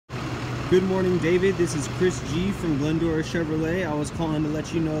Good morning, David. This is Chris G from Glendora Chevrolet. I was calling to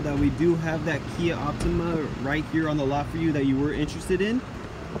let you know that we do have that Kia Optima right here on the lot for you that you were interested in.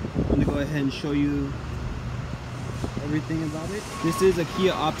 I'm going to go ahead and show you everything about it. This is a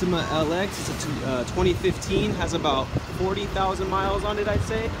Kia Optima LX. It's a 2015, has about 40,000 miles on it, I'd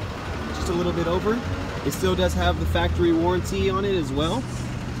say. Just a little bit over. It still does have the factory warranty on it as well.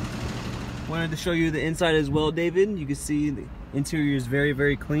 Wanted to show you the inside as well, David. You can see the interior is very,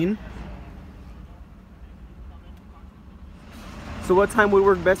 very clean. So what time would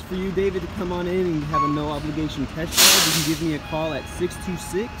work best for you, David, to come on in and have a no obligation test drive? You can give me a call at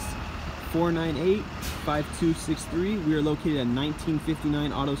 626-498-5263. We are located at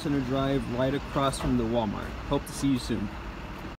 1959 Auto Center Drive, right across from the Walmart. Hope to see you soon.